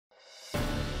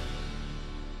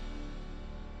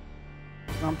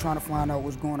I'm trying to find out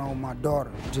what's going on with my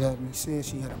daughter. Jasmine said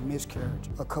she had a miscarriage.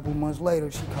 A couple months later,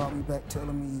 she called me back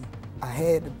telling me I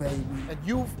had the baby. And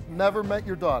you've never met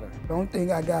your daughter? The only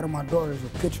thing I got of my daughter is a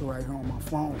picture right here on my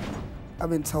phone. I've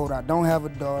been told I don't have a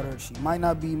daughter. She might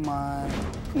not be mine.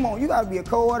 Come on, you gotta be a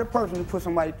cold-hearted person to put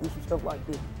somebody through some stuff like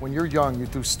this. When you're young, you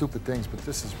do stupid things, but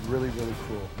this is really, really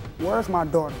cruel. Where's my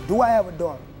daughter? Do I have a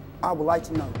daughter? I would like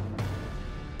to know.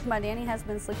 My nanny has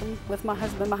been sleeping with my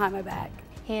husband behind my back.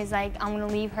 He is like, I'm gonna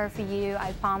leave her for you.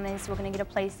 I promise we're gonna get a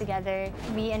place together.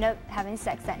 We end up having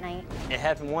sex that night. It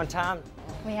happened one time?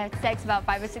 We had sex about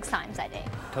 5 or 6 times that day.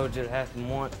 Told you it happened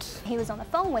once. He was on the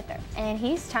phone with her, and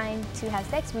he's trying to have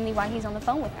sex with me while he's on the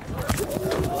phone with her.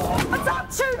 What's up,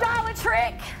 $2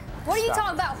 trick? What are you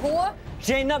talking about, whore?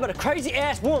 She ain't nothing but a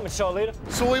crazy-ass woman, Charlita.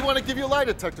 So we want to give you a lie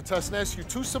detector test and ask you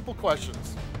 2 simple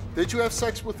questions. Did you have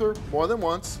sex with her more than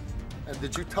once? And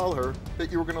did you tell her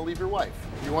that you were going to leave your wife?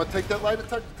 You want to take that lie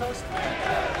detector test?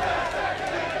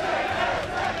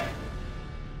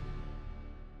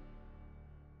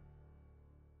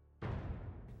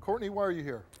 Courtney, why are you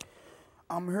here?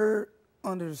 I'm here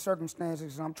under the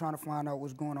circumstances. I'm trying to find out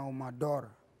what's going on with my daughter.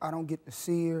 I don't get to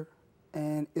see her,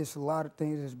 and it's a lot of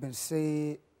things that's been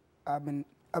said. I've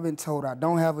been told I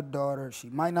don't have a daughter. She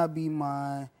might not be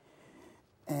mine,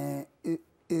 and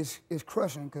it's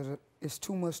crushing because it's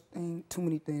too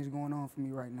many things going on for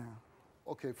me right now.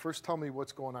 Okay, first tell me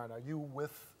what's going on. Are you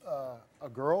with a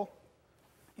girl?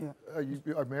 Yeah. Are you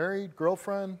married,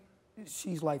 girlfriend?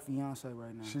 She's like fiancée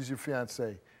right now. She's your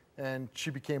fiancée. And she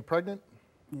became pregnant?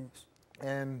 Yes.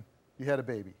 And you had a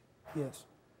baby? Yes.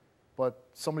 But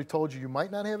somebody told you might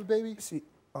not have a baby? See,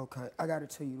 okay, I gotta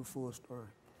tell you the full story.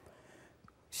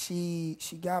 She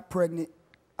got pregnant.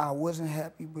 I wasn't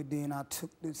happy, but then I took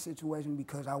the situation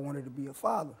because I wanted to be a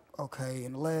father. Okay,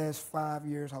 in the last 5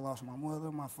 years, I lost my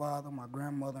mother, my father, my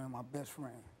grandmother, and my best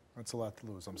friend. That's a lot to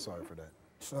lose. I'm sorry for that.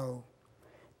 So,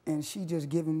 and she just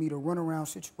giving me the runaround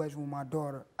situation with my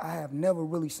daughter. I have never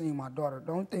really seen my daughter.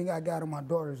 The only thing I got of my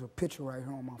daughter is a picture right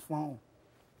here on my phone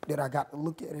that I got to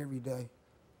look at every day.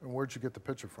 And where'd you get the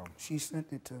picture from? She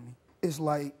sent it to me. It's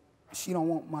like she don't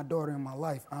want my daughter in my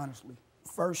life, honestly.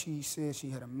 First, she said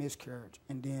she had a miscarriage,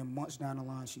 and then months down the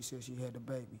line, she said she had the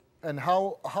baby. And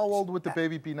how old would the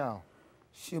baby be now?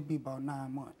 She'll be about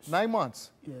 9 months. 9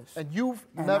 months? Yes. And you've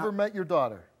never met your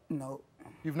daughter? No.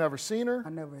 You've never seen her? I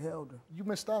never held her. You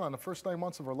missed out on the first 9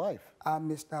 months of her life. I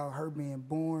missed out her being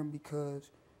born because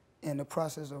in the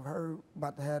process of her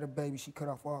about to have the baby, she cut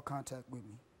off all contact with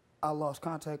me. I lost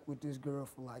contact with this girl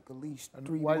for like at least 3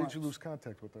 months. Why did you lose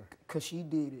contact with her? Because she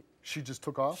did it. She just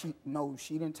took off? No,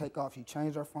 she didn't take off. She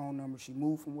changed her phone number. She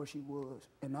moved from where she was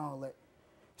and all that.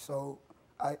 So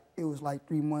it was like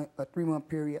a 3 month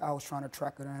period. I was trying to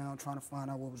track her down, trying to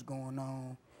find out what was going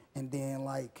on. And then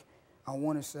like, I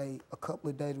want to say a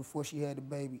couple of days before she had the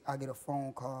baby, I get a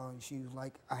phone call and she was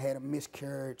like, I had a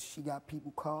miscarriage. She got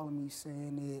people calling me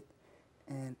saying it.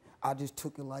 And I just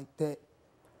took it like that.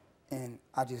 And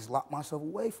I just locked myself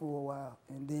away for a while.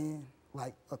 And then,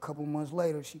 like, a couple months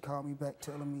later, she called me back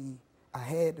telling me I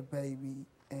had the baby.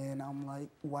 And I'm like,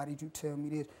 why did you tell me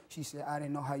this? She said, I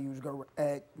didn't know how you was going to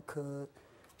react because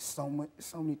so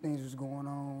many things was going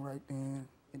on right then.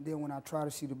 And then when I try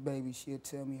to see the baby, she'll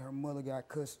tell me her mother got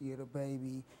custody of the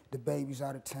baby. The baby's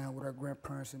out of town with her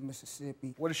grandparents in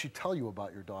Mississippi. What does she tell you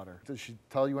about your daughter? Does she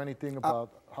tell you anything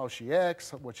about how she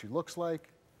acts, what she looks like?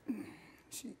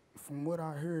 From what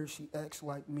I heard, she acts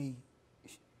like me.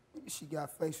 She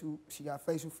got facial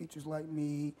features like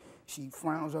me. She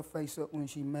frowns her face up when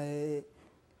she mad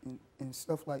and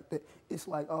stuff like that. It's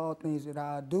like all things that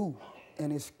I do.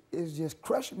 And it's just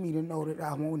crushing me to know that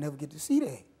I won't never get to see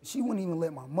that. She wouldn't even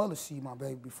let my mother see my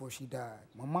baby before she died.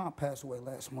 My mom passed away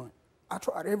last month. I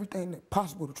tried everything that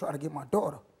possible to try to get my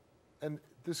daughter. And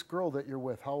this girl that you're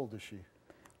with, how old is she?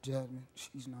 Jasmine,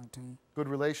 she's 19. Good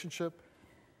relationship?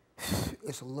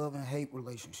 It's a love and hate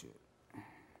relationship.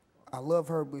 I love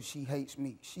her, but she hates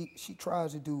me. She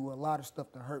tries to do a lot of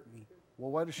stuff to hurt me.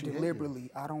 Well, why does she deliberately?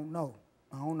 Hate you? I don't know.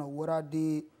 I don't know what I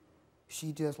did.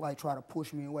 She just like try to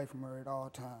push me away from her at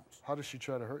all times. How does she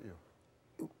try to hurt you?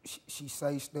 She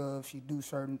say stuff. She do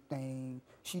certain things.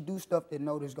 She do stuff that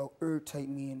notice go irritate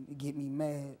me and get me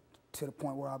mad to the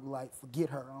point where I'll be like, forget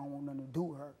her. I don't want nothing to do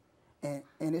with her. And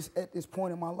it's at this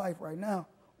point in my life right now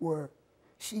where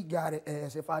she got it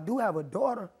as if I do have a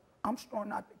daughter, I'm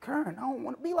starting out the current. I don't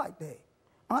want to be like that.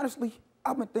 Honestly,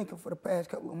 I've been thinking for the past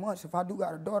couple of months, if I do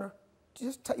got a daughter,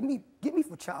 just get me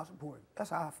for child support.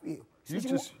 That's how I feel.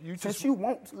 Since you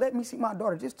won't let me see my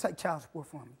daughter, just take child support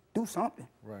from me. Do something.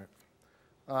 Right.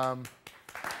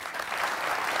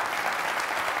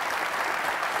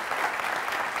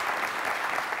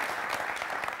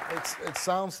 It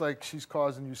sounds like she's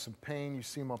causing you some pain. You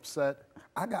seem upset.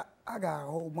 I got a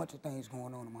whole bunch of things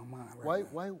going on in my mind right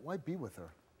now. Why be with her?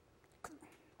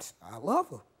 I love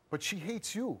her. But she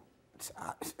hates you.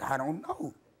 I don't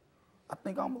know. I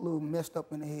think I'm a little messed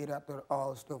up in the head after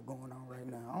all the stuff going on right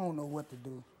now. I don't know what to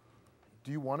do.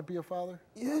 Do you want to be a father?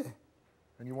 Yeah.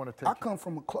 And you want to take I come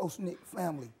from a close-knit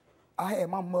family. I had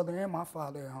my mother and my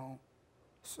father at home.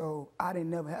 So I didn't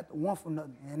never have to want for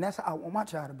nothing. And that's how I want my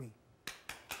child to be.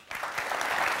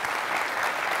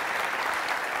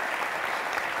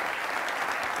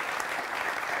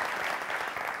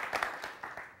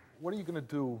 What are you going to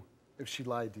do if she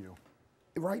lied to you?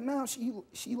 Right now,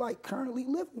 she like currently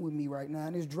living with me right now,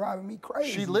 and it's driving me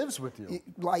crazy. She lives with you?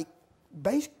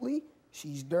 Basically,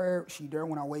 she's there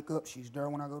when I wake up, she's there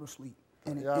when I go to sleep.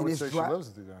 And I would say she lives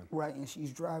with you then. Right, and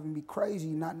she's driving me crazy,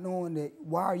 not knowing that,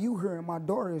 why are you here and my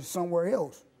daughter is somewhere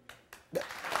else? It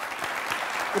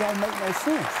don't make no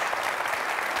sense.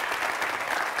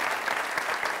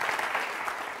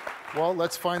 Well,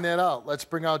 let's find that out. Let's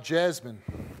bring out Jasmine.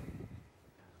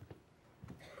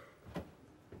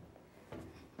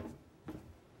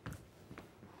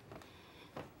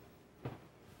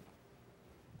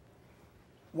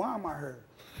 Why am I hurt?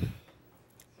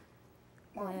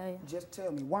 Just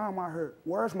tell me, why am I hurt?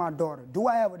 Where's my daughter? Do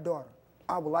I have a daughter?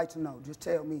 I would like to know. Just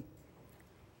tell me.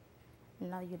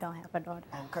 No, you don't have a daughter.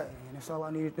 Okay, and that's all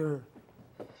I needed to hear.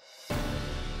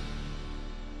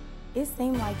 It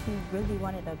seemed like he really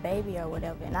wanted a baby or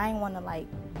whatever, and I didn't want to like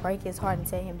break his heart and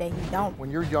tell him that he don't.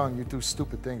 When you're young, you do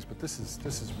stupid things, but this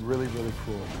is really, really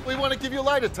cruel. We want to give you a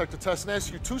lie detector test and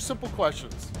ask you 2 simple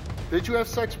questions. Did you have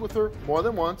sex with her more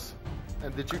than once?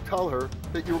 And did you tell her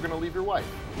that you were going to leave your wife?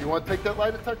 You want to take that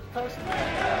lie detector test?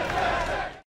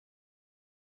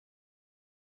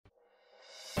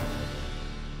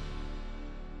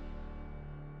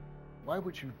 Why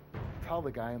would you tell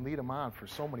the guy and lead him on for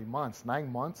so many months,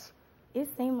 9 months? It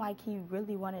seemed like he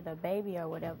really wanted a baby or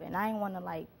whatever, and I didn't want to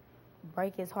like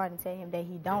break his heart and tell him that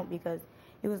he don't, because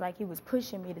it was like he was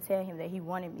pushing me to tell him that he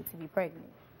wanted me to be pregnant.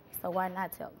 So why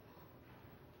not tell him?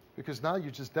 Because now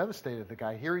you just devastated the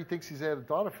guy. Here he thinks he's had a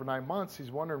daughter for 9 months.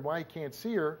 He's wondering why he can't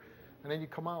see her. And then you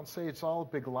come out and say it's all a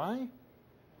big lie?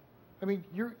 I mean,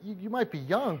 you might be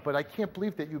young, but I can't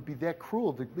believe that you'd be that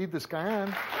cruel to lead this guy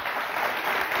on.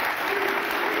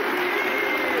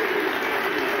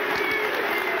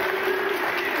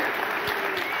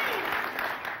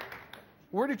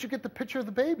 Where did you get the picture of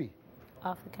the baby?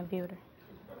 Off the computer.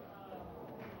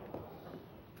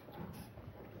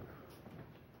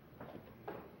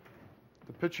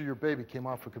 The picture of your baby came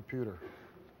off a computer.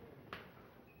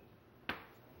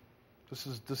 This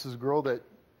is a girl that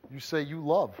you say you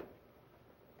love.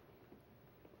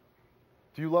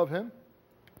 Do you love him?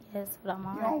 Yes, but I'm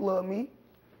all You right. don't love me.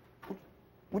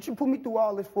 What you put me through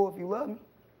all this for if you love me?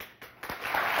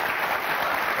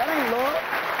 That ain't love.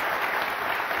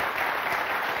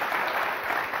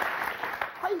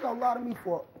 How you gonna lie to me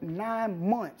for 9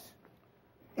 months?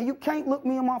 And you can't look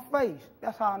me in my face.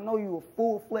 That's how I know you a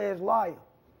full-fledged liar.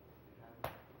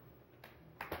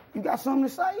 You got something to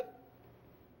say?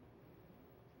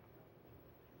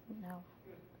 No.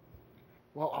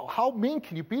 Well, how mean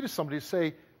can you be to somebody to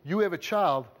say, you have a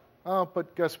child,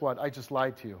 but guess what? I just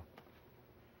lied to you.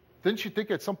 Didn't you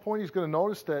think at some point he's going to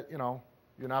notice that, you're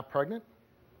not pregnant?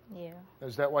 Yeah.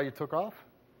 Is that why you took off?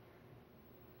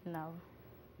 No.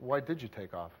 Why did you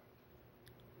take off?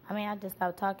 I mean, I just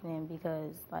stopped talking to him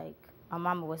because, like, my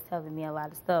mama was telling me a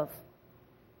lot of stuff.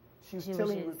 She was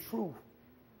telling you the truth.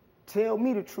 Tell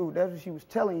me the truth. That's what she was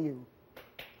telling you.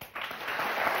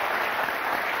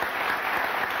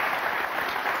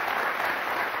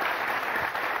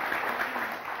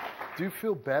 Do you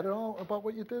feel bad at all about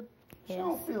what you did? She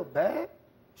don't feel bad.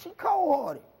 She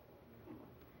cold-hearted.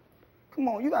 Come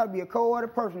on, you gotta be a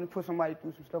cold-hearted person to put somebody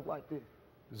through some stuff like this.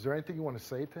 Is there anything you want to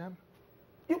say to him?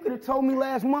 You could have told me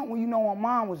last month when you know my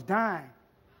mom was dying.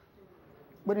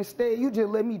 But instead, you just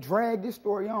let me drag this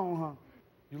story on, huh?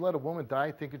 You let a woman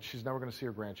die thinking she's never going to see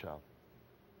her grandchild.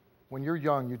 When you're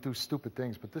young, you do stupid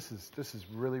things, but this is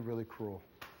really, really cruel.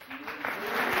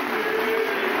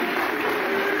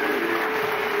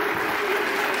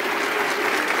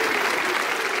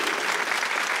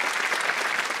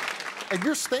 And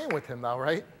you're staying with him now,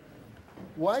 right?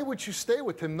 Why would you stay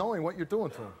with him knowing what you're doing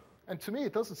to him? And to me,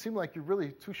 it doesn't seem like you're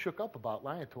really too shook up about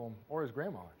lying to him or his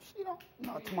grandmother. She don't.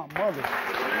 No, to my mother.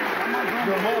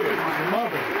 Your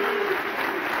mother.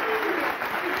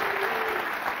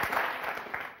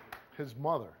 His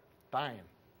mother dying.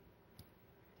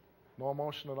 No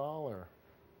emotion at all, or?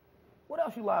 What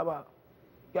else you lie about?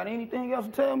 Got anything else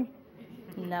to tell me?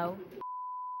 No.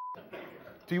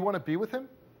 Do you want to be with him?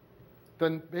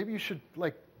 then maybe you should,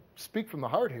 like, speak from the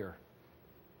heart here.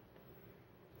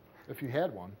 If you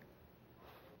had one.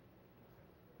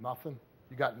 Nothing?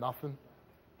 You got nothing?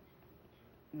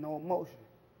 No emotion,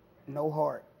 no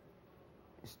heart.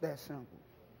 It's that simple.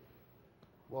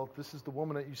 Well, this is the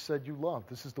woman that you said you loved.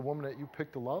 This is the woman that you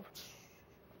picked to love?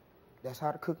 That's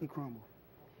how the cookie crumbled.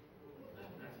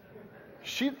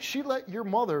 She let your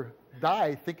mother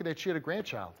die thinking that she had a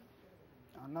grandchild.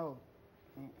 I know.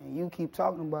 And you keep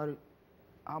talking about it,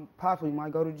 I possibly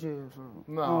might go to jail. So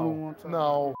I don't even want to talk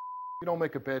about it. You don't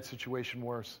make a bad situation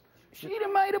worse. She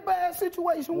done made a bad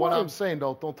situation What worse. I'm saying,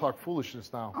 though, don't talk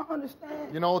foolishness now. I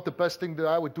understand. You know what the best thing that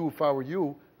I would do if I were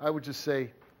you? I would just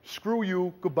say, screw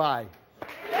you, goodbye.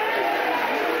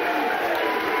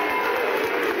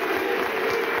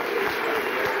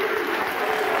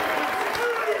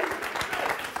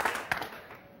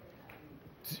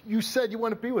 You said you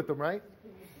want to be with him, right?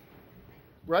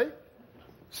 Right?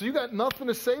 So you got nothing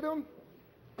to say to him?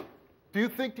 Do you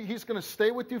think that he's going to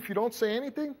stay with you if you don't say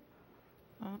anything?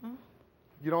 Mm-mm.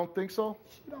 You don't think so?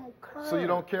 She don't care. So you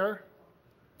don't care?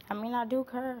 I mean, I do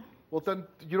care. Well, then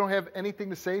you don't have anything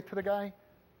to say to the guy?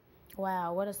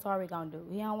 Wow, what is sorry gonna do?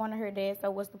 He don't want to hear that,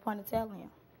 so what's the point of telling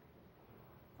him?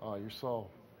 Oh, you're so...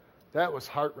 That was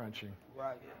heart-wrenching.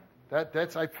 Right.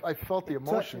 I felt the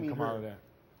emotion come out of her. that.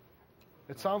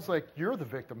 It sounds like you're the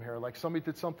victim here, like somebody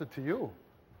did something to you.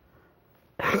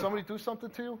 Did somebody do something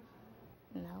to you?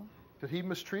 No, Did he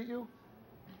mistreat you?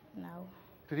 no,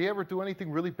 Did he ever do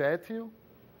anything really bad to you?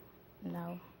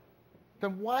 no.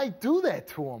 Then why do that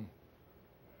to him?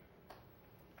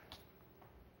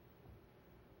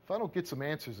 If I don't get some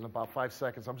answers in about 5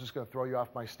 seconds, I'm just going to throw you off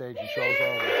my stage and show's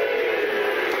over.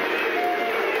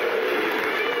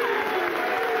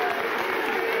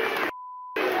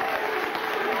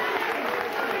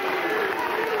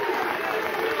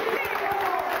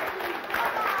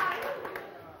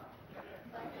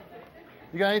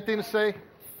 You got anything to say?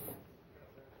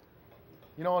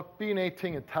 You know what? Being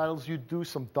 18 entitles you to do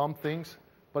some dumb things,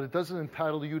 but it doesn't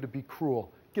entitle you to be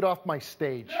cruel. Get off my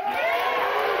stage.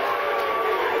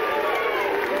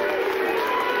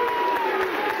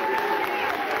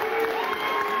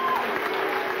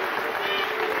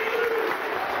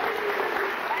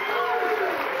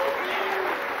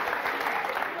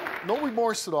 No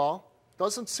remorse at all.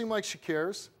 Doesn't seem like she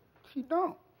cares. She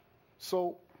don't.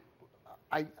 So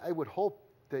I would hope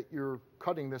that you're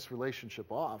cutting this relationship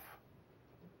off.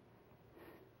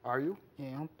 Are you?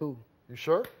 Yeah, I'm through. You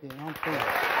sure? Yeah, I'm through.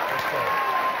 Let's go.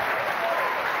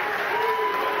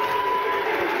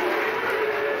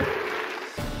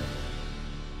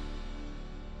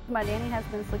 My nanny has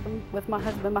been sleeping with my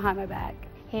husband behind my back.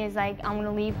 He was like, I'm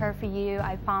gonna leave her for you.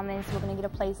 I promise we're gonna get a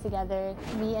place together.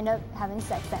 We end up having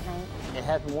sex that night. It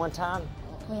happened one time.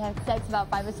 We had sex about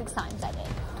 5 or 6 times that day.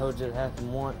 Told you it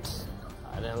happened once.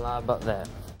 I didn't lie about that.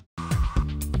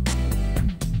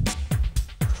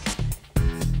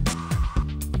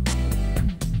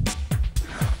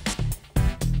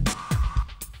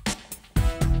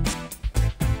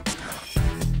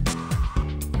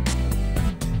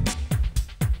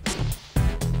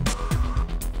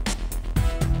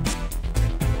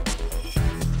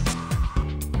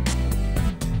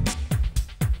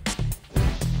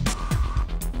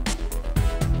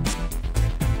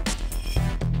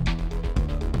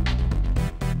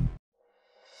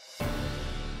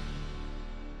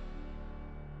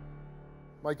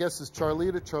 My guess is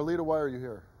Charlita. Charlita, why are you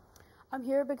here? I'm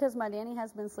here because my nanny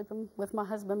has been sleeping with my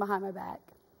husband behind my back.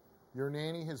 Your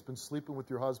nanny has been sleeping with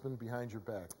your husband behind your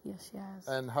back. Yes, she has.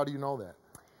 And how do you know that?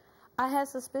 I had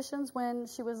suspicions when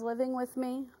she was living with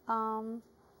me.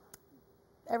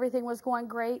 Everything was going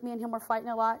great. Me and him were fighting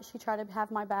a lot. She tried to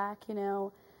have my back, you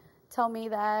know, tell me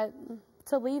that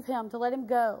to leave him, to let him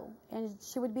go. And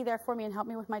she would be there for me and help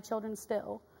me with my children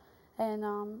still and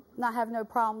not have no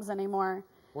problems anymore.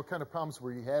 What kind of problems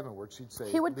were you having where she'd say,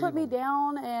 He would put me him?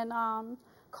 down and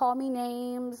call me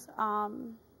names.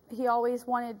 He always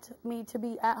wanted me to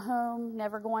be at home,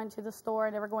 never going to the store,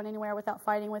 never going anywhere without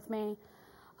fighting with me.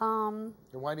 And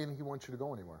why didn't he want you to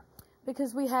go anywhere?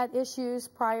 Because we had issues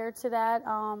prior to that.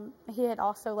 He had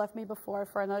also left me before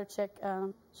for another chick.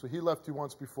 So he left you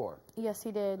once before? Yes,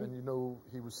 he did. And you know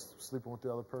he was sleeping with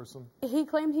the other person? He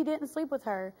claimed he didn't sleep with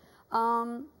her.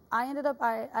 I ended up,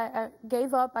 I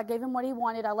gave up. I gave him what he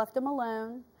wanted. I left him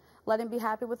alone, let him be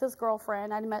happy with his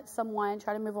girlfriend. I'd met someone,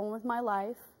 tried to move on with my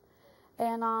life.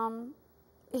 And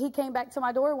he came back to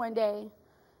my door one day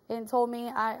and told me,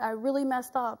 I really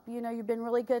messed up. You know, you've been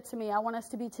really good to me. I want us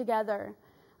to be together.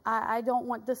 I don't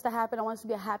want this to happen. I want us to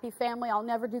be a happy family. I'll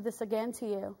never do this again to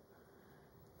you.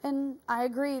 And I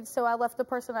agreed, so I left the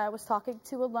person I was talking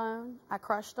to alone. I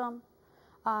crushed him.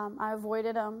 I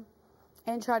avoided him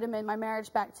and tried to mend my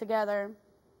marriage back together.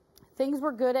 Things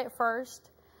were good at first.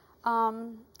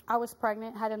 I was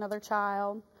pregnant, had another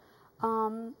child.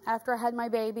 After I had my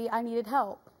baby, I needed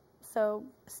help. So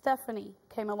Stephanie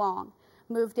came along,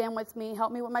 moved in with me,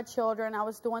 helped me with my children. I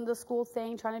was doing the school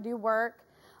thing, trying to do work.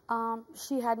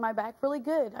 She had my back really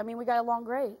good. I mean, we got along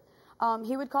great.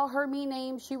 He would call her mean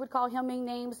names. She would call him mean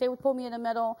names. They would pull me in the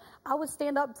middle. I would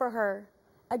stand up for her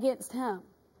against him.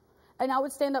 And I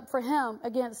would stand up for him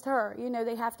against her. You know,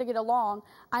 they have to get along.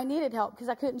 I needed help because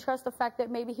I couldn't trust the fact that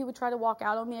maybe he would try to walk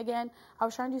out on me again. I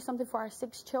was trying to do something for our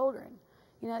 6 children.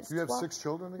 You know, You have 6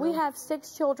 children together? We have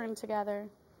 6 children together.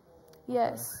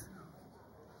 Yes. Okay.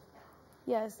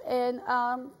 Yes. And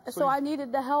so I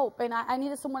needed the help, and I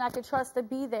needed someone I could trust to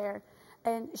be there.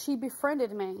 And she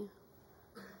befriended me,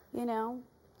 you know.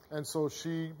 And so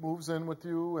she moves in with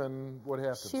you, and what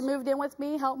happens? She moved in with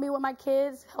me, helped me with my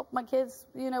kids, helped my kids,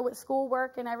 you know, with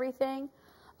schoolwork and everything.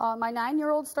 My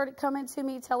 9-year-old started coming to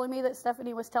me, telling me that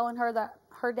Stephanie was telling her that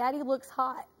her daddy looks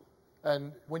hot.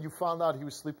 And when you found out he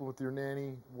was sleeping with your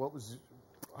nanny, what was?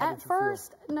 How did you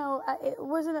first, feel? no, it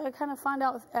wasn't a kind of find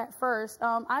out at first.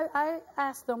 I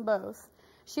asked them both.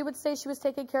 She would say she was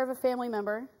taking care of a family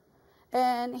member,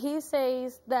 and he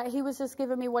says that he was just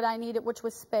giving me what I needed, which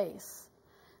was space.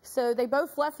 So they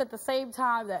both left at the same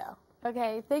time, though.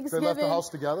 Okay, Thanksgiving. They left the house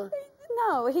together?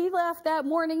 No, he left that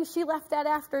morning. She left that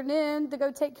afternoon to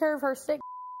go take care of her sick.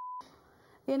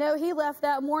 You know, he left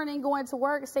that morning going to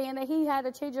work saying that he had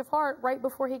a change of heart right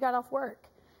before he got off work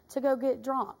to go get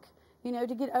drunk, you know,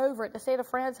 to get over it, to stay at a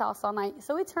friend's house all night.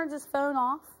 So he turns his phone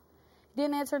off.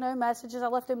 Didn't answer no messages. I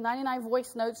left him 99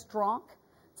 voice notes drunk,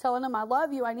 telling him, I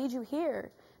love you. I need you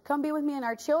here. Come be with me and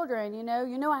our children, you know.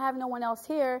 You know I have no one else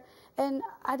here, and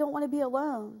I don't want to be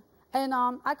alone. And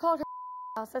I called her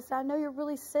house. I said, I know you're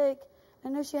really sick. I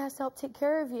know she has to help take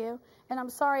care of you, and I'm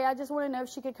sorry. I just want to know if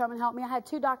she could come and help me. I had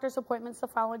 2 doctor's appointments the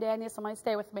following day. I need somebody to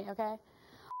stay with me, okay?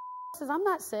 Says, I'm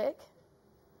not sick.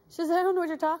 She says, I don't know what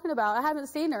you're talking about. I haven't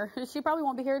seen her. She probably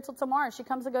won't be here until tomorrow. She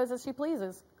comes and goes as she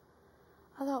pleases.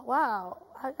 I thought, wow,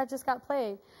 I just got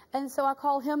played. And so I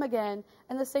call him again,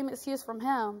 and the same excuse from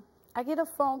him. I get a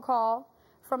phone call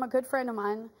from a good friend of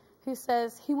mine who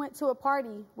says he went to a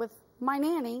party with my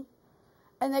nanny,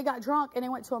 and they got drunk, and they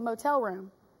went to a motel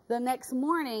room. The next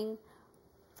morning,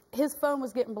 his phone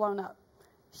was getting blown up.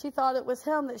 She thought it was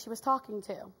him that she was talking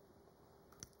to.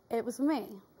 It was me.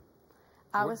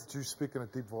 Did you speak in a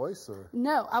deep voice? Or?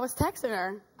 No, I was texting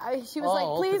her. She was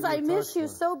like, please, I miss you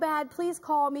so bad. Please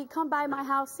call me. Come by my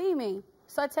house, see me.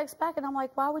 So I text back, and I'm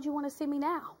like, why would you want to see me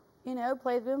now? You know,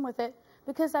 played in with it.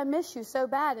 Because I miss you so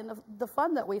bad and the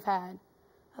fun that we've had.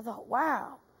 I thought,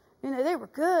 wow, you know, they were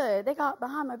good. They got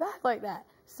behind my back like that.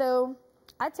 So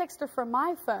I text her from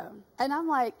my phone, and I'm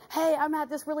like, hey, I'm at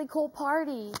this really cool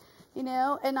party, you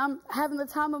know, and I'm having the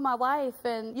time of my life,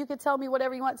 and you can tell me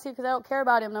whatever you want to because I don't care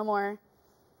about him no more.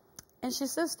 And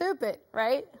she's so stupid,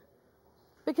 right?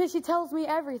 Because she tells me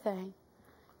everything.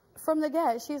 From the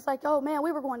get, she's like, oh, man,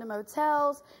 we were going to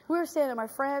motels. We were staying at my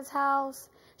friend's house.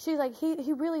 She's like,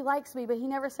 he really likes me, but he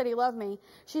never said he loved me.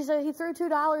 She said he threw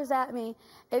 $2 at me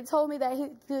and told me that he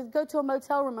could go to a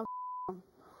motel room and him.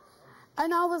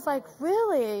 And I was like,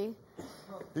 really?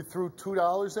 He threw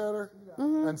 $2 at her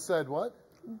and said what?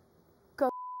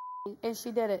 Go and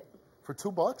she did it. For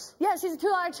 $2? Yeah, she's a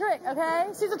 $2 trick, okay?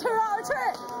 She's a $2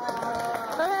 trick,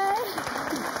 okay?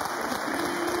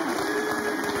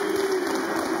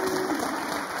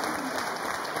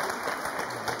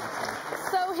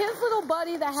 His little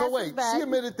buddy that has So wait, his bed. she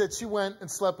admitted that she went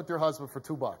and slept with your husband for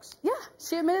 $2? Yeah,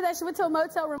 she admitted that she went to a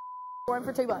motel room for him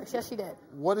for $2. Yes, she did.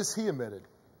 What has he admitted?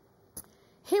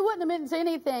 He wouldn't admit to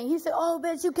anything. He said, oh,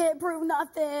 bitch, you can't prove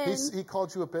nothing. He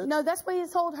called you a bitch? No, that's what he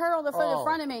told her on the phone in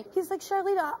front of me. He's like,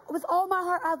 Charlita, with all my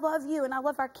heart, I love you, and I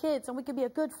love our kids, and we could be a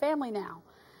good family now.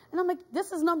 And I'm like,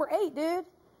 this is number 8, dude.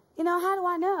 You know, how do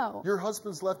I know? Your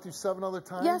husband's left you 7 other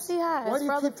times? Yes, he has. Why do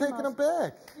you keep taking him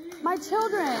back? My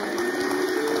children.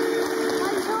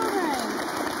 My children.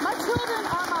 My children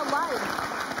are my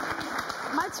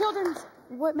life. My children's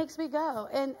what makes me go.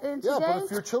 And today, yeah, but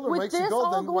if your children makes you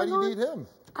go, then why do you need him?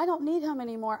 I don't need him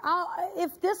anymore.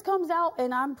 If this comes out,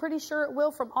 and I'm pretty sure it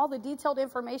will from all the detailed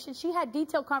information, she had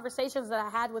detailed conversations that I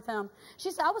had with him.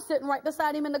 She said I was sitting right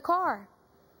beside him in the car.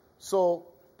 So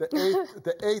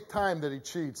the eighth time that he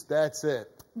cheats, that's it.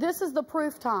 This is the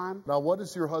proof time. Now, what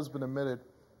has your husband admitted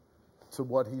to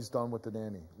what he's done with the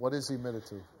nanny? What is he admitted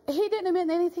to? He didn't admit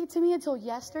anything to me until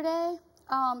yesterday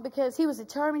because he was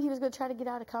determined he was going to try to get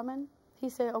out of coming. He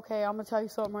said, okay, I'm going to tell you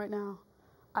something right now.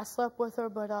 I slept with her,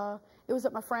 but it It was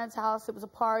at my friend's house. It was a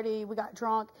party. We got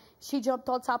drunk. She jumped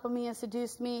on top of me and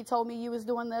seduced me, told me you was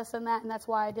doing this and that, and that's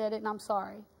why I did it, and I'm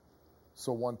sorry.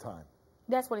 So one time?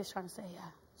 That's what he's trying to say, yeah.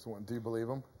 So do you believe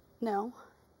him? No.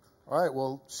 All right,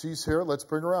 well, she's here. Let's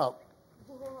bring her out.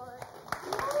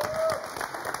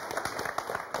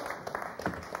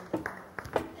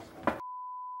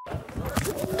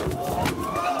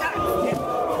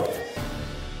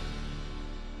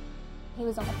 He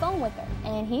was on the phone with her,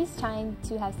 and he's trying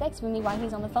to have sex with me while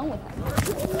he's on the phone with her.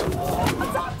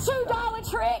 What's up, $2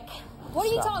 trick? What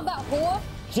are you talking about, whore?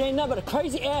 She ain't nothing but a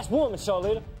crazy-ass woman,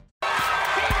 Charlita.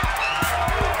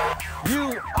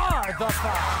 You are the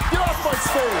fire. Get off my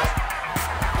stage!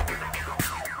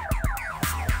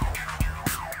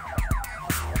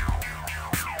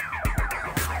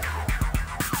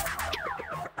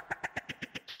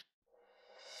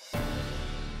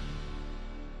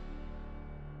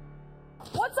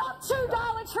 What's up,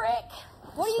 $2 trick?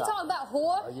 What are you talking about,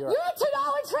 whore? You're a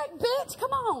 $2 trick, bitch.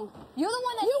 Come on. You're the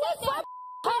one that You said went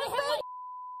that.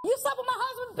 You slept with my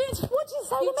husband, bitch. What'd you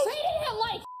say to me? You treated him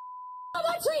like I'm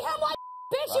gonna treat him like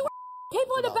bitch. You were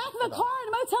people in the back of the car in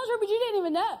a motel room, but you didn't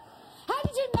even know. How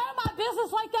did you know my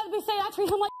business like that to be saying I treat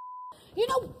him like you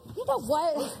know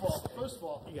what? First of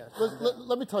all,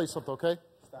 let me tell you something, okay?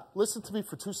 Stop. Listen to me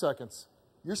for 2 seconds.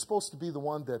 You're supposed to be the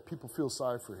one that people feel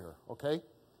sorry for here, okay?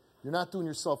 You're not doing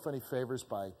yourself any favors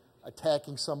by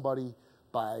attacking somebody,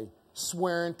 by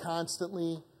swearing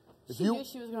constantly. She knew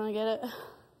she was going to get it.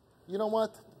 You know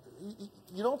what?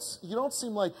 You don't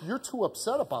seem like you're too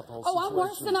upset about the whole situation. Oh, I'm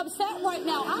worse than upset right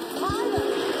now. I'm tired of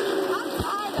it. I'm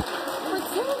tired of it.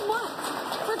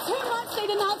 For 2 months, they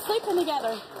did not sleeping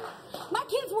together. My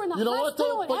kids were in the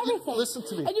hospital and everything. Listen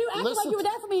to me. And you acted like you were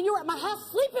there for me, and you were at my house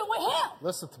sleeping with him.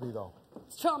 Listen to me, though.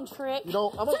 Chum trick. You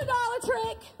know, $2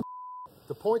 trick.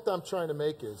 The point I'm trying to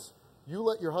make is you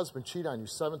let your husband cheat on you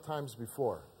 7 times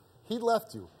before. He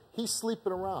left you. He's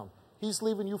sleeping around. He's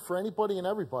leaving you for anybody and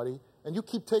everybody, and you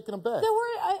keep taking him back. There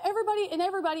were everybody.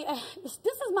 This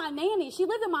is my nanny. She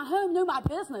lived in my home, knew my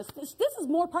business. This is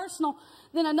more personal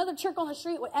than another chick on the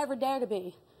street would ever dare to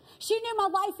be. She knew my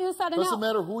life inside and out. Doesn't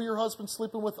matter who your husband's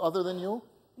sleeping with other than you?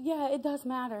 Yeah, it does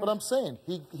matter. But I'm saying,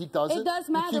 he does it. It does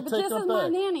matter, but this is my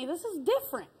nanny. This is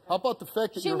different. How about the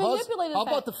fact that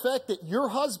the fact that your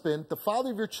husband, the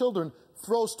father of your children,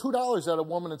 throws $2 at a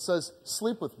woman and says,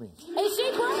 "Sleep with me"? And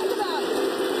she bragged about it.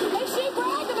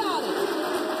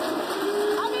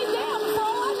 I mean, damn, for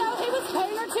all I know, he was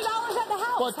paying her $2 at the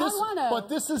house. How do I know? But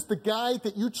this is the guy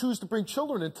that you choose to bring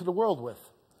children into the world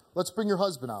with. Let's bring your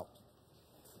husband out.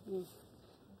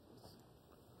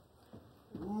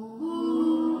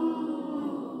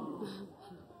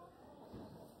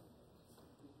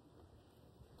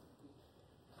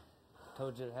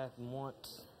 Told you it happened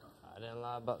once. I didn't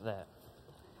lie about that.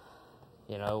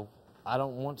 You know, I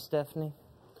don't want Stephanie.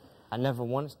 I never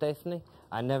wanted Stephanie.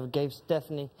 I never gave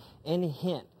Stephanie any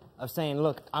hint of saying,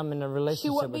 look, I'm in a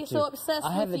relationship with you. She wouldn't be so obsessed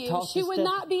with you. She would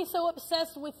not be so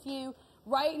obsessed with you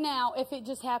right now if it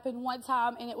just happened one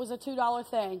time and it was a $2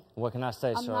 thing. What can I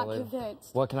say, Charlita? I'm not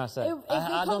convinced. What can I say? If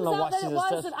I don't know why she's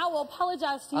obsessed. I will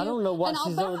apologize to you. I don't know why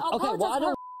she's okay, well, I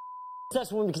don't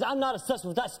obsessed with me because I'm not obsessed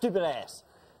with that stupid ass.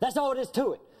 That's all it is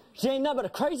to it. She ain't nothing but a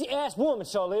crazy-ass woman,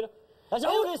 Charlita. That's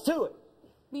all it is to it.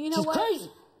 You know She's what? crazy.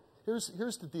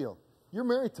 Here's the deal. You're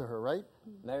married to her, right?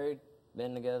 Married,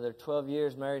 been together 12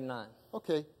 years, married 9.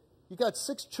 Okay. You got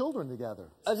 6 children together.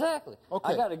 Exactly.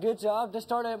 Okay. I got a good job, just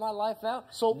started my life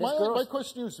out. So my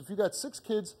question to you is, if you got 6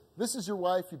 kids, this is your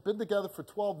wife, you've been together for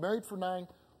 12, married for 9,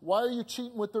 why are you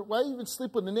cheating with her? Why are you even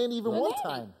sleeping with the nanny even one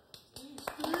time?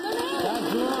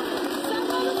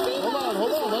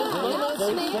 Hold on. Let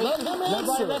him answer.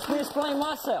 Nobody lets me explain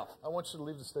myself. I want you to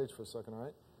leave the stage for a second, all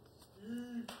right?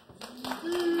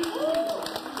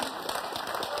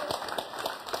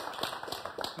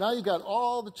 Now you got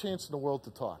all the chance in the world to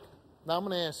talk. Now I'm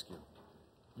going to ask you.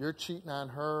 You're cheating on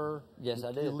her. Yes,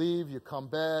 I did. You leave, you come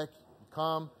back, you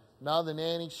come. Now the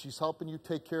nanny, she's helping you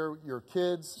take care of your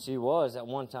kids. She was at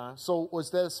one time. So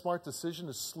was that a smart decision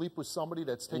to sleep with somebody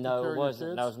that's taking care of your kids? No, it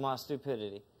wasn't. That was my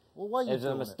stupidity. Well, why are you doing it? It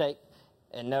was a mistake.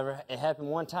 It happened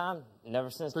one time, never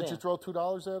since then. Did you throw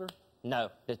 $2 at her?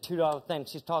 No. The $2 thing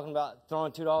she's talking about,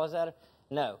 throwing $2 at her?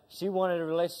 No. She wanted a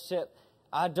relationship.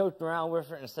 I joked around with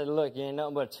her and said, look, you ain't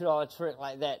nothing but a $2 trick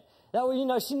like that. That way, you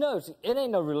know, she knows it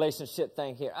ain't no relationship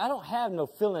thing here. I don't have no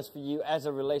feelings for you as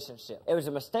a relationship. It was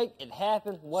a mistake. It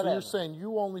happened. Whatever. So you're saying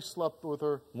you only slept with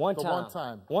her one time. One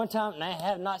time? One time, and I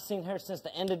have not seen her since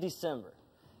the end of December.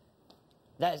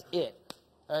 That's it.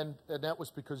 And that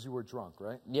was because you were drunk,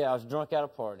 right? Yeah, I was drunk at a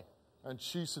party. And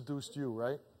she seduced you,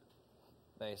 right?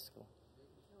 Basically.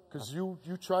 Because you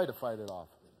tried to fight it off.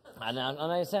 I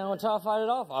ain't saying I'm going to try to fight it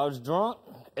off. I was drunk.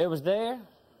 It was there.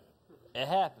 It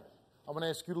happened. I'm going to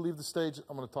ask you to leave the stage.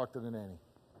 I'm going to talk to the nanny.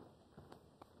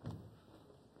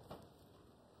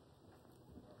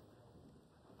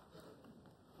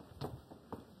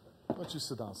 Why don't you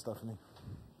sit down, Stephanie?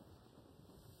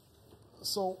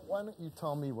 So why don't you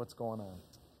tell me what's going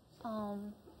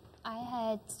on? I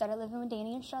had started living with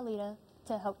Danny and Charlita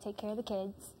to help take care of the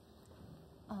kids.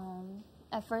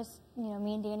 At first, you know,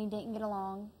 me and Danny didn't get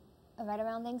along. Right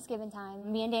around Thanksgiving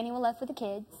time, me and Danny were left with the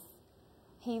kids.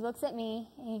 He looks at me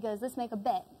and he goes, let's make a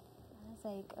bet. I was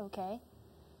like, okay.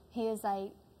 He was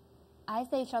like, I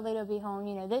say Charlita will be home,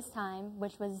 you know, this time,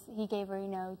 which was, he gave her, you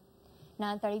know,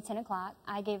 9:30, 10 o'clock.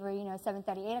 I gave her, you know,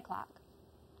 7:30, 8 o'clock.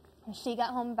 She got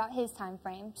home about his time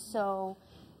frame. So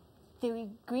the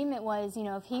agreement was, you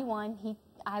know, if he won,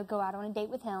 I'd go out on a date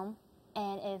with him.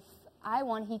 And if I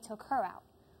won, he took her out.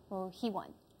 Well, he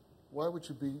won. Why would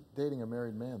you be dating a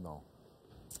married man, though?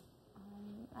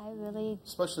 I really...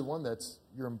 Especially one that's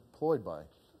you're employed by.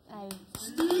 Everybody,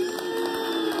 you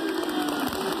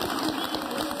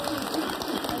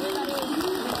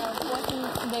know,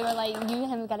 forcing, they were like, you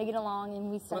and him got to get along, and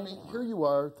we started... I mean, here you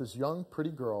are, this young, pretty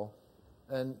girl,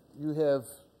 and you have,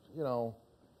 you know,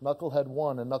 knucklehead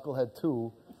 1 and knucklehead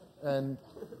 2, and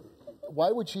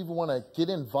why would you even want to get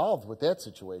involved with that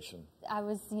situation? I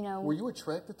was, you know... Were you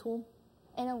attracted to him?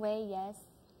 In a way, yes.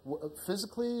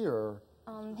 Physically, or...?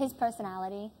 His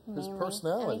personality, mainly. His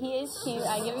personality? I mean, he is cute.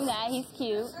 I give him that. He's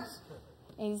cute.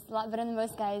 He's a lot better than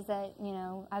most guys that, you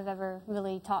know, I've ever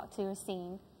really talked to or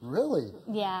seen. Really?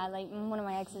 Yeah, like, one of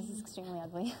my exes is extremely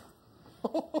ugly.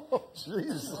 Oh,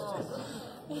 jeez.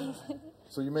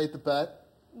 So you made the bet,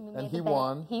 and he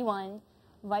won. He won.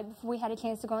 Right before we had a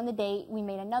chance to go on the date, we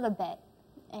made another bet.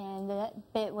 And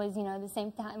that bet was, you know, the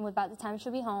same time, about the time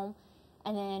she'll be home.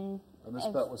 And then... And this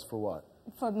bet was for what?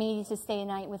 For me to stay a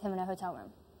night with him in a hotel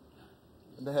room.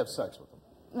 And to have sex with him?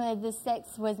 The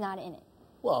sex was not in it.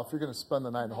 Well, if you're going to spend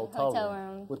the night in a hotel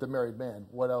room with a married man,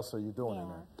 what else are you doing in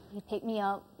there? He picked me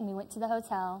up, and we went to the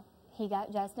hotel. He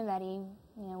got dressed and ready.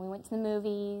 You know, we went to the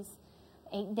movies,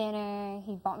 ate dinner.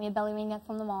 He bought me a belly ring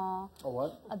from the mall. A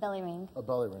what? A belly ring. A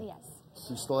belly ring? Yes.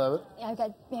 So you still have it? Yeah,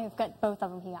 I've got both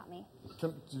of them he got me.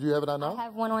 Do you have it on now? I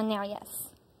have one on now, yes.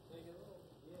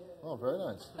 Oh, very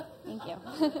nice. Thank you.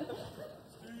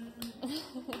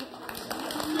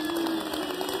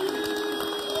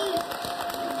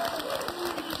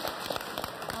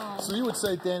 So you would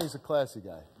say Danny's a classy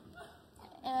guy?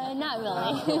 Not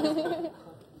really.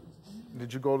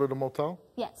 Did you go to the motel?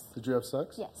 Yes. Did you have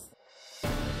sex? Yes.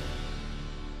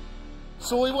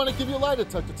 So we want to give you a lie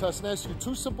detector test and ask you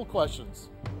 2 simple questions.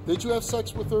 Did you have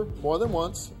sex with her more than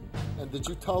once? And did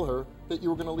you tell her that you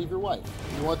were going to leave your wife?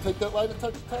 You want to take that lie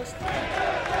detector test?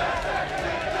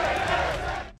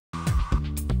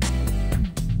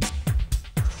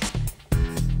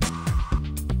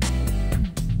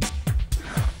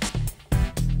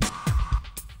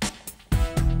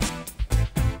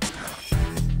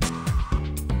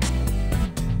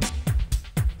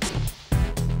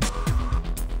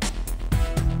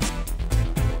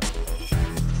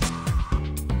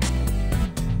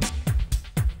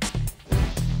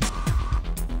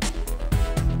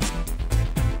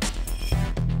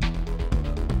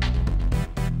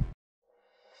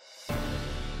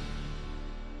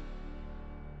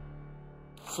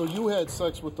 So you had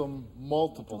sex with them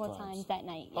multiple times that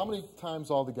night. Yes. How many times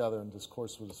altogether in this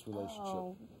course of this relationship?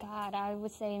 Oh, God, I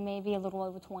would say maybe a little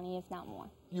over 20, if not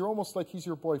more. You're almost like he's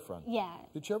your boyfriend. Yeah.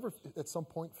 Did you ever, at some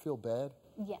point, feel bad?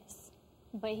 Yes.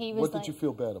 But he was What did you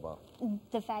feel bad about?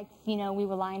 The fact, you know, we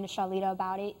were lying to Charlita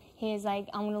about it. He was like,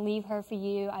 I'm going to leave her for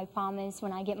you. I promise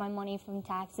when I get my money from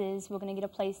taxes, we're going to get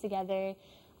a place together.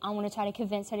 I'm going to try to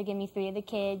convince her to give me 3 of the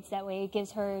kids. That way it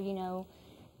gives her, you know,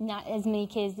 not as many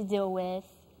kids to deal with.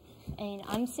 And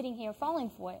I'm sitting here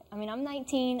falling for it. I mean, I'm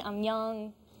 19, I'm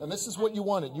young. And this is what you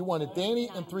wanted. You wanted Danny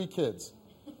and 3 kids.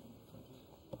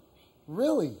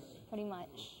 Really? Pretty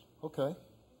much. Okay.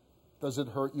 Does it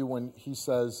hurt you when he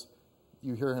says,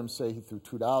 you hear him say he threw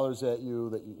 $2 at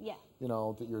you, that you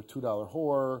know, that you're a $2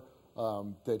 whore,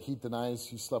 that he denies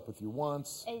he slept with you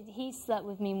once? He slept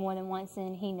with me more than once,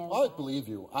 and he knows I believe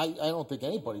you. I don't think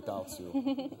anybody doubts you.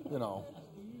 You know,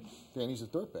 Danny's a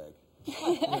dirtbag.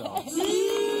 You know.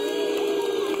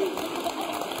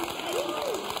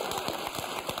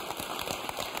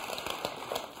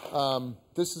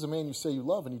 This is a man you say you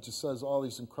love, and he just says all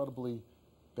these incredibly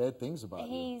bad things about you.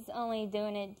 He's only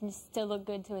doing it just to look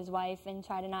good to his wife and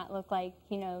try to not look like,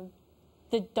 you know,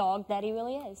 the dog that he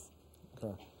really is.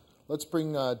 Okay. Let's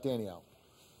bring Danny out.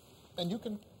 And you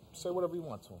can say whatever you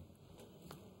want to him.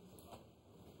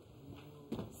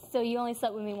 So you only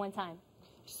slept with me one time?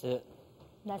 Sit.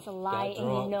 That's a lie, Got and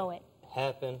drunk, you know it.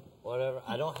 Happened, whatever.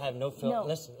 I don't have no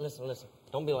feelings. No. Listen.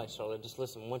 Don't be like Charlotte. Just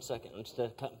listen 1 second instead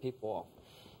of cutting people off.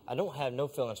 I don't have no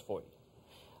feelings for you.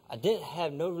 I didn't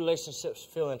have no relationships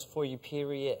feelings for you,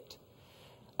 period.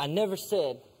 I never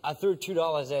said I threw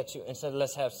 $2 at you and said,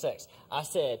 let's have sex. I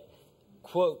said,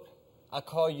 quote, I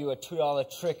call you a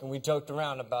 $2 trick, and we joked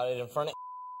around about it in front of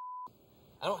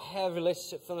I don't have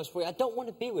relationship feelings for you. I don't want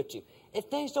to be with you. If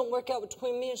things don't work out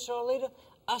between me and Charlita,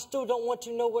 I still don't want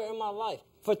you nowhere in my life.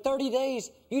 For 30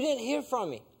 days, you didn't hear from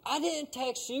me. I didn't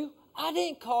text you. I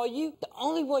didn't call you. The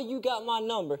only way you got my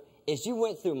number is you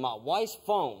went through my wife's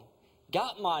phone,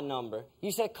 got my number.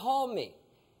 You said, call me.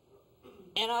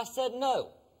 And I said, no.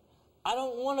 I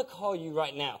don't want to call you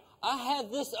right now. I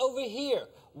have this over here.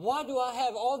 Why do I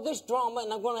have all this drama,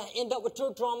 and I'm going to end up with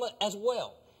your drama as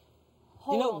well?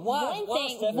 Hold you know, on. why? One why,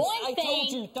 thing, Stephanie? one I thing,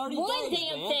 told you 30 one days,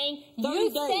 damn man. thing. 30 You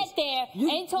days. sat there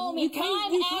and told me time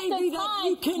after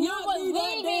time you were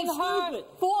leaving her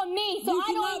for me, so I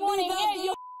don't want to hear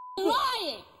you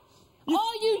lying.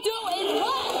 All you do is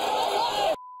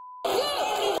lie.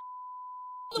 You,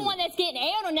 the one that's getting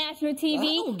aired on national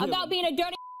TV about being a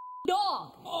dirty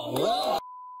dog. Oh,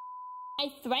 I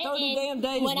threatened, 30 damn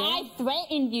days, when man. I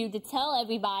threatened you to tell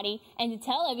everybody and to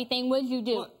tell everything, what did you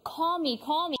do? What? Call me.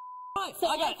 Right. So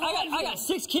I got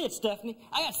 6 kids, Stephanie.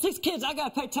 I got 6 kids I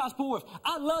got to pay child support with.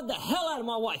 I love the hell out of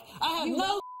my wife. I have You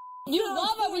no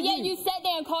love her, but yet you sat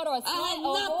there and called her a slut, a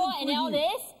whore, and all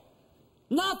this?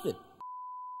 Nothing.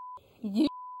 You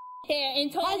sat there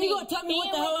and told me. How you going to tell me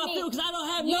what the hell I feel? Because I don't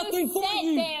have nothing for you.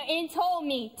 You sat there and told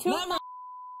me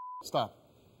Stop.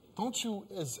 Don't you,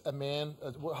 as a man,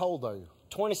 how old are you?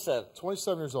 27.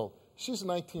 27 years old. She's a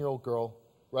 19-year-old girl,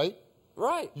 right?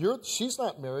 Right. She's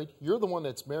not married. You're the one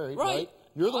that's married, Right. right?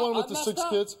 You're the one with I the messed 6 up.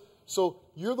 kids. So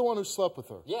you're the one who slept with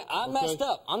her. Yeah, I messed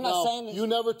up. I'm not saying this. You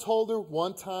never told her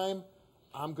one time,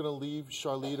 I'm going to leave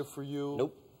Charlita for you?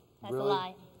 Nope. That's Really? a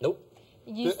lie. Nope.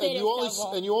 You said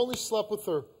and you only slept with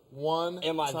her one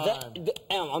Am I time.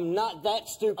 I'm not that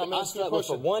stupid. I'm I asking you a slept with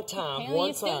her question. one time. Apparently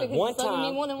you're stupid because you One slept with me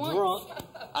time, more than once. drunk.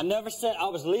 I never said I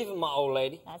was leaving my old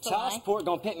lady. That's a Child lie. support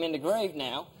gonna put me in the grave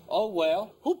now. Oh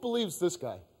well. Who believes this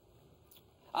guy?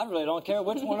 I really don't care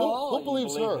which one of all. Who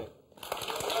believes believe her? me.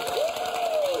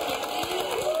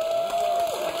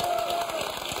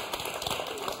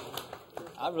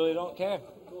 I really don't care.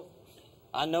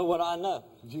 I know what I know.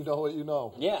 You know what you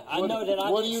know. Yeah, I know that I.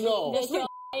 What do you know? That you're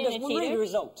Let's a read cheater? the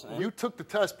results, man. You took the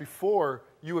test before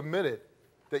you admitted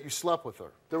that you slept with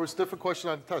her. There was different question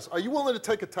on the test. Are you willing to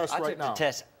take a test I right took now? the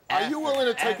test Are you after- willing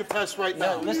to take a after- test right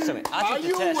No, now? listen to me. I Are took the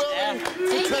you test willing after- to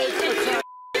take the test?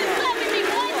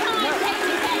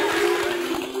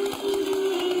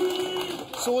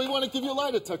 So we want to give you a lie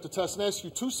detector test and ask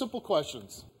you 2 simple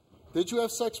questions. Did you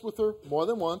have sex with her more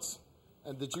than once?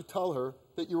 And did you tell her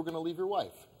that you were going to leave your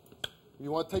wife? You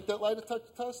want to take that lie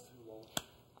detector test?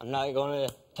 I'm not going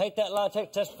to take that lie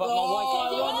detector test. Fuck my wife.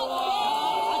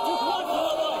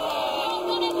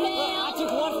 I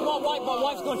took one for my wife. My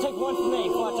wife's going to take one for me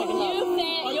before I take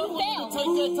another. You failed. Take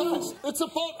that test. It's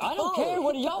about I don't her. care.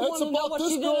 What do y'all want to know? What It's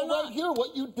she about did or this girl not? right here,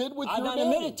 what you did with I your done daddy.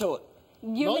 admitted to it.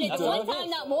 You No, admitted you one didn't. time,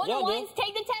 not more Yeah, than I did. once.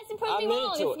 Take the test and prove I me admitted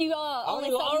wrong. to If it. you I only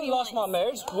slept with already me lost my once.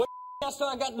 marriage. What else do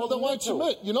I got to Well, then why don't you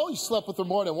admit? You know you slept with her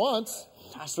more than once.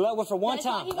 I slept with her one That's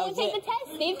why time. he That won't was take it. the test,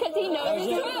 Steve, because he knows That was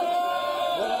the it. truth.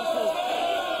 What else is?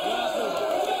 What else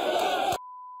is?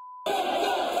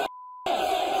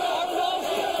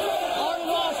 Already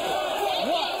lost it.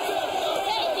 What?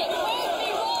 Take it. Prove me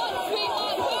wrong,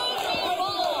 sweetheart. Prove me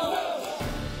wrong.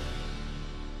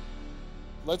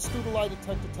 Let's do the lie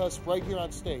detector test right here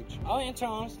on stage. I'll answer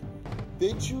honest.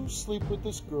 Did you sleep with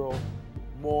this girl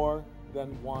more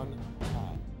than one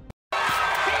time?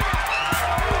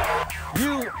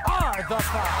 You are the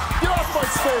five. Get off my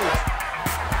stage!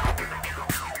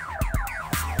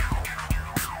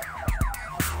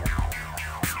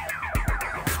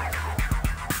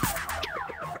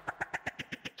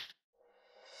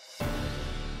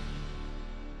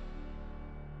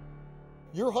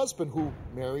 Your husband who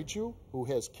married you, who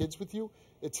has kids with you,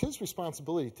 it's his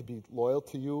responsibility to be loyal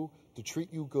to you, to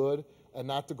treat you good, and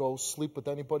not to go sleep with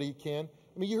anybody he can.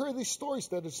 I mean, you hear these stories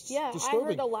that is disturbing. I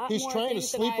heard a lot He's more trying to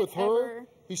things than sleep I've with her. ever-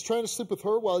 He's trying to sleep with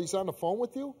her while he's on the phone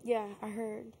with you. Yeah, I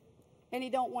heard. And he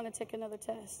don't want to take another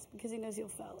test because he knows he'll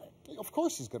fail it. Of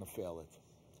course he's going to fail it.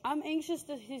 I'm anxious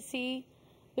to see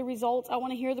the results. I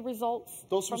want to hear the results.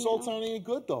 Those from results him. aren't any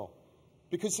good, though.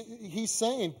 Because he's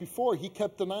saying before he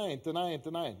kept denying.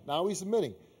 Now he's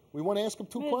admitting. We want to ask him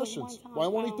 2 Maybe questions. one time, Why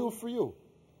won't he do it for you?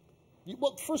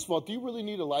 Well, first of all, do you really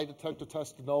need a lie detector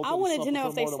test to know that I he wanted slept to with know her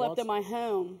if they more than slept in once? my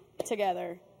home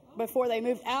together. before they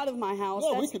moved out of my house.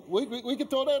 Yeah, we could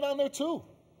throw that on there too.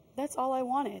 That's all I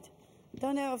wanted.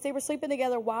 Don't know if they were sleeping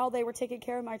together while they were taking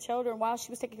care of my children, while she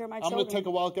was taking care of my children. I'm going to take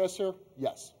a wild guess here.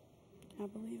 Yes. I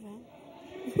believe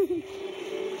it.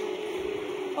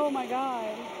 Oh, my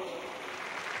God.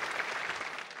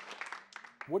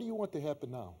 What do you want to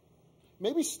happen now?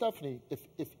 Maybe Stephanie,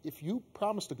 if you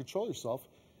promise to control yourself,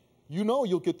 you know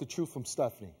you'll get the truth from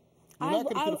Stephanie. You're not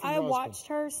going to get it from your watched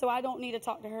her, so I don't need to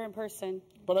talk to her in person.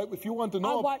 But if you want to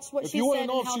know, I watched what she said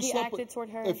and how he acted toward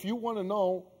her. If you want to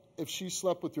know if she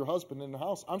slept with your husband in the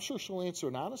house, I'm sure she'll answer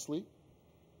it honestly.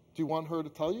 Do you want her to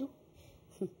tell you?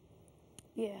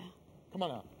 Yeah. Come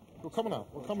on out. We're coming out.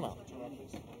 We're coming out.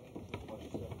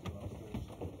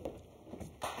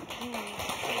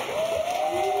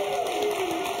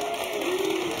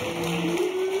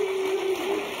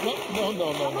 No.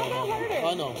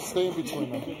 I know. Stay in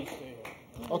between them.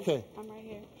 Okay. I'm right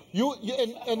here.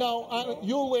 And now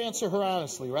you'll answer her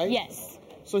honestly, right? Yes.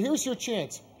 So here's your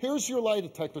chance. Here's your lie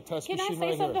detector test Can machine I say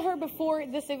right something here. to her before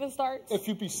this even starts? If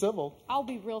you be civil. I'll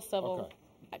be real civil. Okay.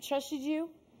 I trusted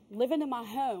you, living in my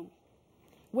home,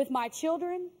 with my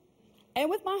children, and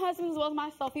with my husband as well as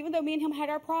myself. Even though me and him had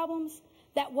our problems,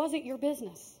 that wasn't your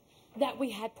business that we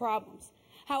had problems.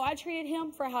 How I treated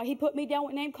him, for how he put me down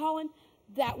with name calling,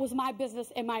 that was my business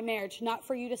and my marriage, not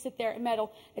for you to sit there and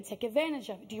meddle and take advantage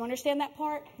of it. Do you understand that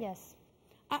part? Yes.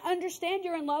 I understand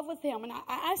you're in love with him, and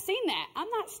I seen that. I'm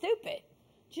not stupid.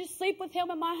 Did you sleep with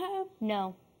him in my home?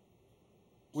 No.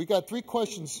 We got 3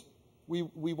 questions we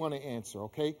want to answer,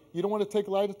 okay? You don't want to take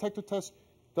a lie detector test?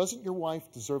 Doesn't your wife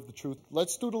deserve the truth?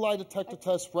 Let's do the lie detector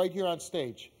test right here on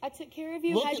stage. I took care of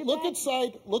you.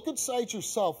 Look inside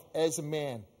yourself as a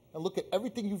man. And look at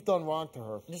everything you've done wrong to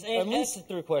her. Just ask the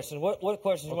 3 questions. What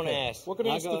questions do you want to ask? We're going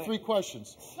to ask the 3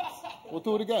 questions. We'll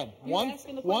do it again. One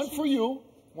for you.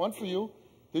 One for you.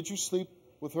 Did you sleep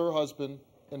with her husband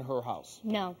in her house?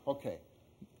 No. Okay.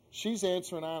 She's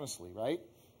answering honestly, right?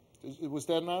 Was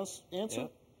that an honest answer? Yeah.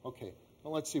 Okay.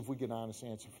 Now let's see if we get an honest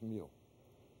answer from you.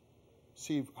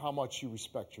 See how much you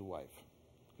respect your wife.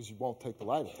 Because you won't take the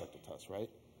lie detector test, right?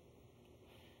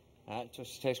 All right, so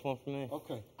she takes one from me.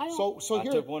 Okay. So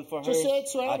here, I took one for her. Just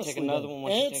answer honestly. I'll take another one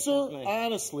when she takes one from me. Answer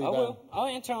honestly, I will. I'll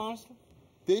answer honestly.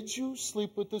 Did you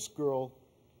sleep with this girl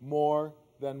more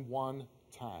than one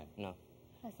time? No.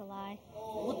 That's a lie.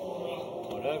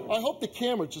 Whatever. I hope the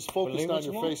camera just focused on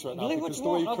your face right now. Because the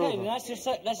way you curve her. That's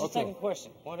the second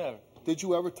question. Whatever. Did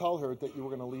you ever tell her that you were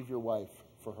going to leave your wife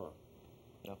for her?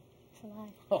 No. It's a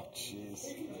lie. Oh,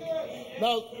 jeez.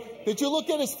 Now, did you look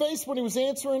at his face when he was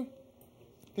answering?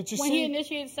 Did you see? When he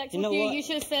initiated sex with you, you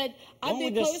should have said, I've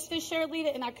been close to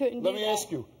Charlita and I couldn't do that. Let me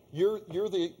ask you. You're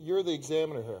the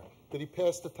examiner here. Did he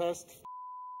pass the test?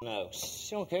 No.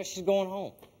 She don't care. She's going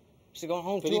home. She's going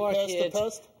home Did to our he pass kids. the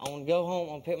test? I want to go home.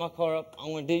 I want to pick my car up. I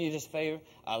want to do you this favor.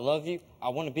 I love you. I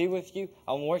want to be with you.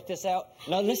 I want to work this out.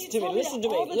 Now listen to me. Listen to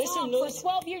me. Listen to me. For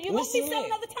 12 years. You left me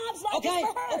 7 other times, not just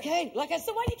for her. Okay. Like I said.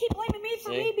 So why do you keep blaming me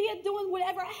for me doing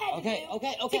whatever I had to do?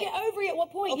 To get over you at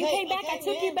what point? You came back. I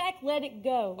took you back. Let it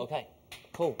go. Okay.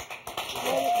 Cool. Let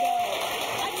it go.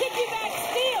 I took you back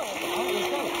still.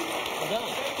 I'm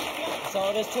done. That's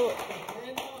all it is to it.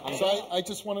 So I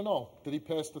just want to know, did he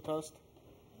pass the test?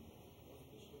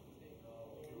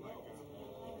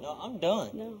 No, I'm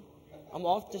done. No. I'm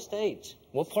off the stage.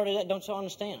 What part of that don't y'all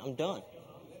understand? I'm done.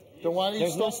 Then why are you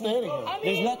still standing here?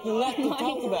 There's nothing left to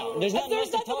talk about. There's nothing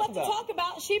left to talk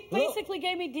about. She basically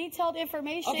gave me detailed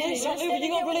information. Okay, Charlita, you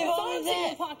gonna believe all of that? In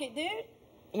your pocket, dude.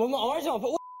 Well, my arms on. But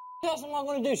what else am I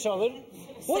going to do, Charlita?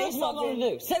 What else am I going to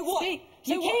do? Say what?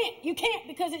 You can't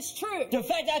because it's true. The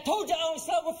fact that I told you I only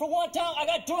slept with her for one time, I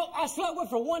got drunk, I slept with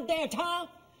her for one damn time.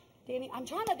 Danny, I'm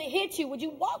trying not to hit you. Would you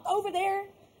walk over there?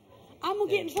 I'm going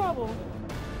to get in trouble.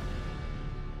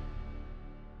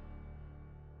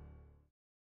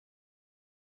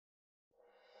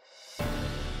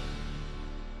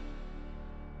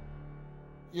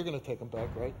 You're going to take him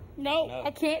back, right? No, I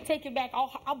can't take him back.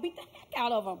 I'll beat the heck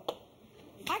out of him.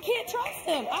 I can't trust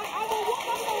him. I will walk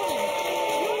on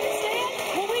him. You understand?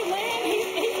 When we land,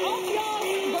 he's off y'all's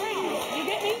ground. You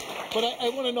get me? But I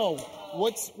want to know,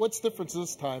 what's different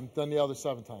this time than the other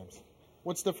 7 times?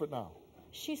 What's different now?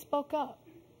 She spoke up.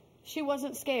 She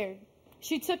wasn't scared.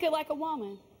 She took it like a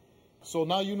woman. So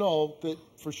now you know that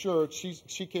for sure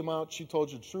she came out, she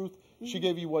told you the truth, she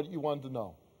gave you what you wanted to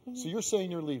know. So you're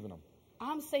saying you're leaving him.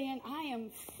 I'm saying I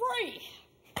am free.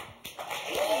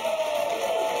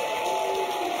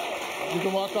 You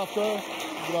can walk off there.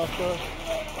 Get off there.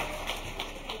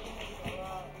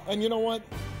 And you know what?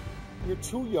 You're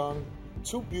too young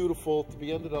too beautiful to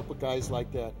be ended up with guys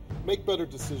like that. Make better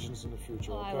decisions in the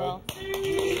future, okay? I will.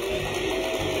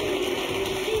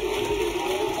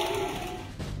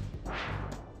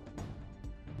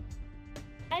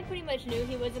 I pretty much knew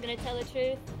he wasn't going to tell the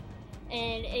truth,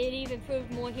 and it even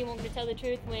proved more he wasn't going to tell the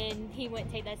truth when he went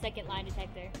and take that second lie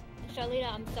detector.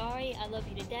 Charlita, I'm sorry. I love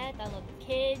you to death. I love the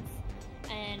kids,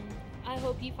 and I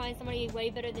hope you find somebody way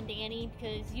better than Danny,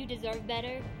 because you deserve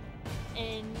better.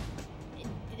 And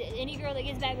any girl that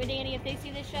gets back with Danny, if they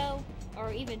see this show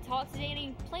or even talks to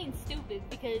Danny, plain stupid,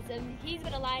 because he's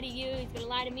going to lie to you, he's going to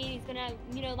lie to me, he's going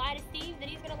to, lie to Steve, then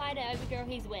he's going to lie to every girl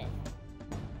he's with.